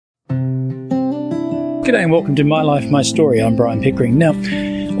G'day and welcome to My Life, My Story. I'm Brian Pickering. Now,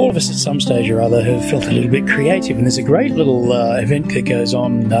 all of us at some stage or other have felt a little bit creative, and there's a great little event that goes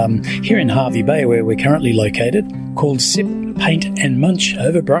on here in Hervey Bay, where we're currently located, called Sip, Paint and Munch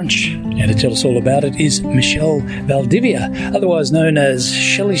over Brunch. And to tell us all about it is Michelle Valdivia, otherwise known as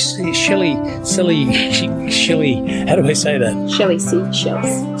Shelly, how do I say that? Shelly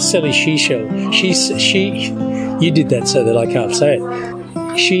Seashells. Shelly Seashells. You did that so that I can't say it.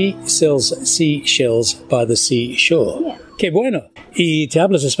 She sells seashells by the seashore. Yeah. Qué bueno. Y te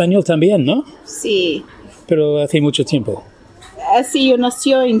hablas español también, ¿no? Sí. Pero hace mucho tiempo. Sí, yo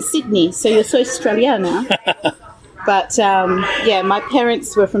nació en Sydney, so yo soy australiana. But, yeah, my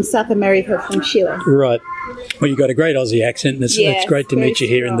parents were from South America, from Chile. Right. Well, you've got a great Aussie accent, and it's great to meet you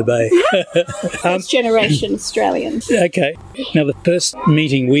here in the Bay. First generation Australian. Okay. Now, the first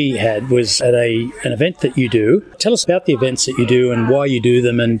meeting we had was at an event that you do. Tell us about the events that you do and why you do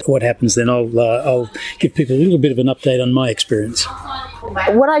them and what happens. Then I'll give people a little bit of an update on my experience.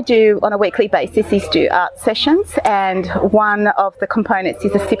 What I do on a weekly basis is do art sessions, and one of the components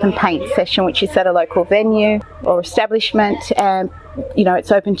is a sip and paint session, which is at a local venue or establishment, and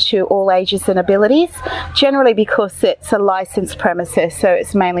it's open to all ages and abilities, generally because it's a licensed premises, so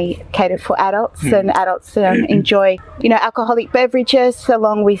it's mainly catered for adults, and adults enjoy alcoholic beverages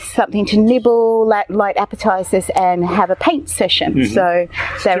along with something to nibble, light appetizers, and have a paint session. So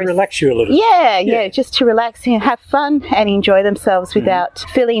to relax you a little. Yeah, just to relax and have fun and enjoy themselves without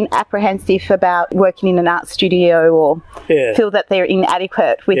feeling apprehensive about working in an art studio or feel that they're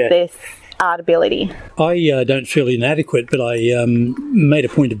inadequate with this art ability. I don't feel inadequate, but I made a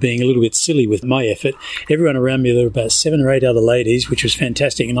point of being a little bit silly with my effort. Everyone around me, there were about 7 or 8 other ladies, which was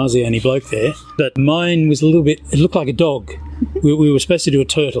fantastic, and I was the only bloke there. But mine was it looked like a dog. We were supposed to do a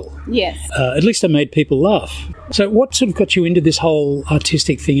turtle. Yes. At least I made people laugh. So what sort of got you into this whole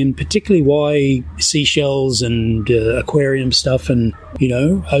artistic thing, and particularly why seashells and aquarium stuff and,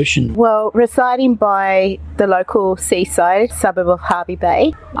 ocean? Well, residing by the local seaside suburb of Hervey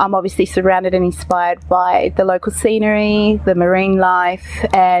Bay, I'm obviously surrounded and inspired by the local scenery, the marine life,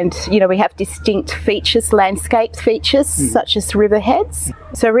 and, we have distinct features, landscape features, such as riverheads.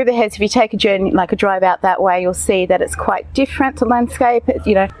 So riverheads, if you take a journey, like a drive out that way, you'll see that it's quite different to landscape.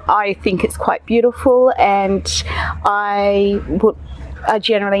 I think it's quite beautiful, and I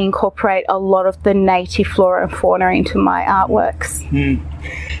generally incorporate a lot of the native flora and fauna into my artworks.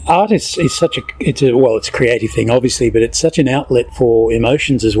 Art is such it's a creative thing, obviously, but it's such an outlet for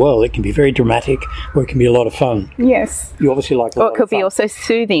emotions as well. It can be very dramatic, or it can be a lot of fun. Yes. You obviously like a lot of fun. Or it could be also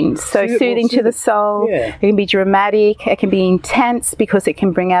soothing. So soothing to the soul. Yeah. It can be dramatic. It can be intense because it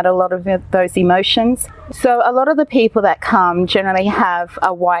can bring out a lot of those emotions. So a lot of the people that come generally have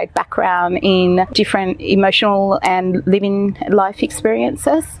a wide background in different emotional and living life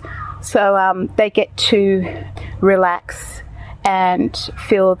experiences. So they get to relax and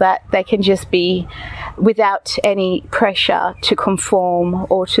feel that they can just be without any pressure to conform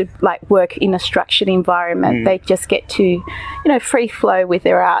or to work in a structured environment. They just get to free flow with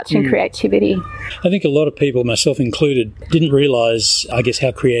their art and creativity. I think a lot of people, myself included, didn't realise, I guess,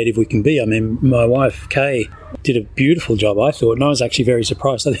 how creative we can be. I mean, my wife Kay did a beautiful job, I thought, and I was actually very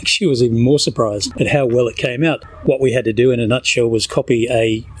surprised. I think she was even more surprised at how well it came out. What we had to do in a nutshell was copy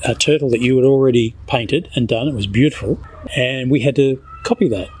a turtle that you had already painted and done. It was beautiful, and we had to copy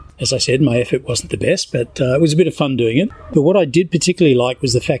that. As I said, my effort wasn't the best, but it was a bit of fun doing it. But what I did particularly like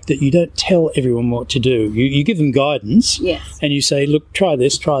was the fact that you don't tell everyone what to do. You give them guidance, and you say, look, try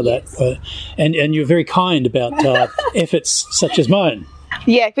this, try that. And you're very kind about efforts such as mine.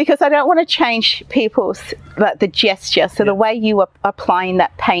 Yeah, because I don't want to change people's, the gesture. So the way you are applying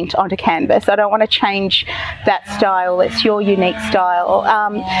that paint onto canvas, I don't want to change that style. It's your unique style.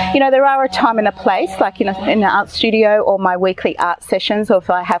 There are a time and a place, like in an art studio or my weekly art sessions, or if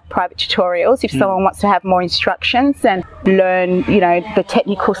I have private tutorials, if someone wants to have more instructions and learn, the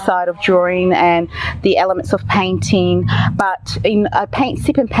technical side of drawing and the elements of painting. But in a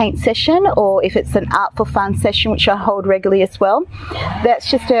sip and paint session, or if it's an art for fun session, which I hold regularly as well,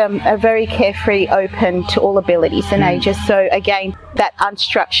 that's just a very carefree, open to all abilities and ages. So again, that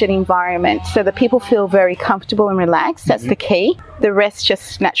unstructured environment, so that people feel very comfortable and relaxed. That's the key. The rest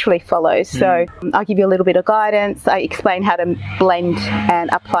just naturally follows. So I'll give you a little bit of guidance. I explain how to blend and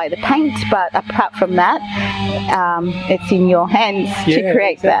apply the paint, but apart from that, it's in your hands to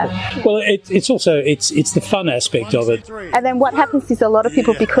create that. Well, it's also it's the fun aspect of it. And then what happens is a lot of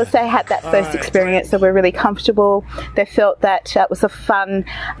people, because they had that first experience, they were really comfortable, they felt that it was a fun,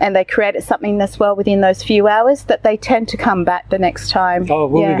 and they created something as well within those few hours, that they tend to come back the next next time. Oh,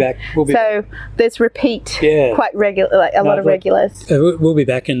 we'll be back. We'll be so there's repeat, Yeah. quite regular, like a lot of regulars. We'll be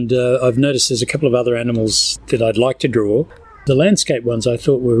back, and I've noticed there's a couple of other animals that I'd like to draw. The landscape ones I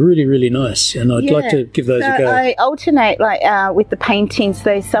thought were really, really nice, and I'd like to give those a go. I alternate with the paintings.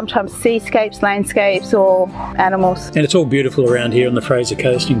 There's sometimes seascapes, landscapes, or animals. And it's all beautiful around here on the Fraser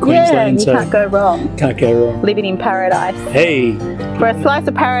Coast in Queensland. You can't go wrong. Can't go wrong. Living in paradise. Hey! For a slice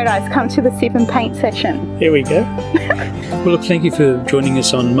of paradise, come to the sip and paint session. Here we go. Well, look, thank you for joining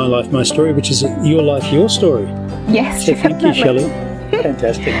us on My Life, My Story, which is your life, your story. Yes, So thank you, Shelley.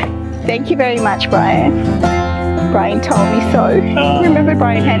 Fantastic. Thank you very much, Brian. Brian told me so. Remember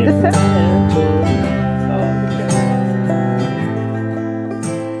Brian Henderson?